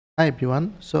Hi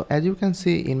everyone. So as you can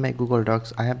see in my Google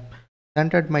Docs, I have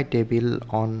centered my table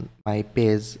on my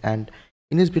page, and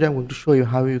in this video I'm going to show you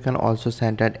how you can also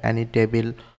center any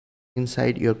table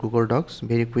inside your Google Docs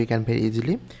very quick and very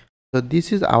easily. So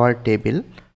this is our table.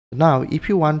 Now if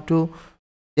you want to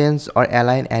change or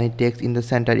align any text in the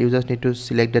center, you just need to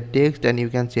select the text and you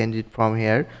can change it from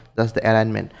here. That's the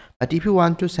alignment. But if you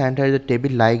want to center the table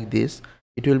like this,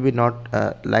 it will be not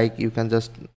like you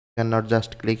cannot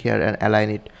just click here and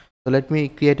align it. So let me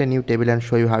create a new table and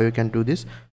show you how you can do this.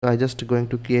 So I just going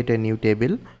to create a new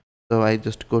table. So I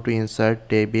just go to insert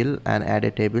table and add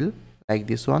a table like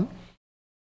this one.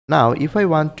 Now if I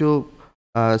want to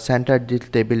center this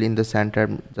table in the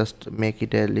center, just make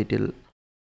it a little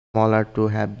smaller to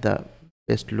have the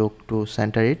best look to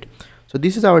center it. So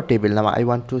this is our table. Now I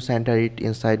want to center it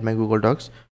inside my Google Docs.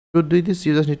 To do this,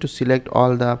 you just need to select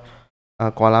all the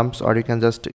columns, or you can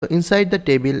just inside the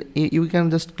table you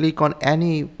can just click on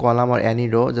any column or any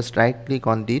row, just right click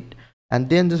on it and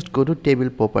then just go to table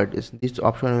properties. This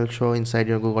option will show inside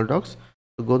your Google Docs.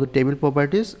 So go to table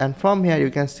properties, and from here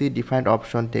you can see different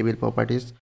option table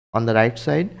properties on the right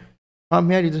side.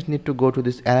 From here you just need to go to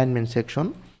this alignment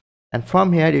section, and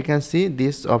from here you can see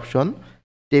this option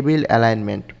table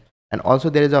alignment, and also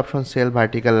there is option cell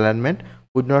vertical alignment.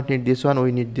 We do not need this one,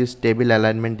 we need this table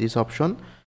alignment, this option.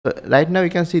 So right now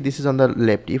you can see this is on the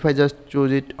left. If I just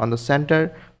choose it on the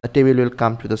center, the table will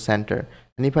come to the center,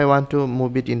 and if I want to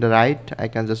move it in the right, I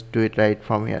can just do it right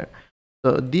from here.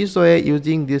 So this way,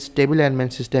 using this table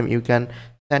alignment system, you can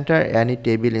center any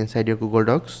table inside your Google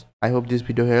Docs. I hope this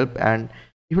video helped, and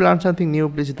if you learned something new,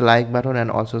 please hit the like button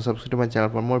and also subscribe to my channel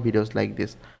for more videos like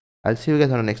this. I'll see you guys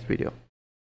on the next video.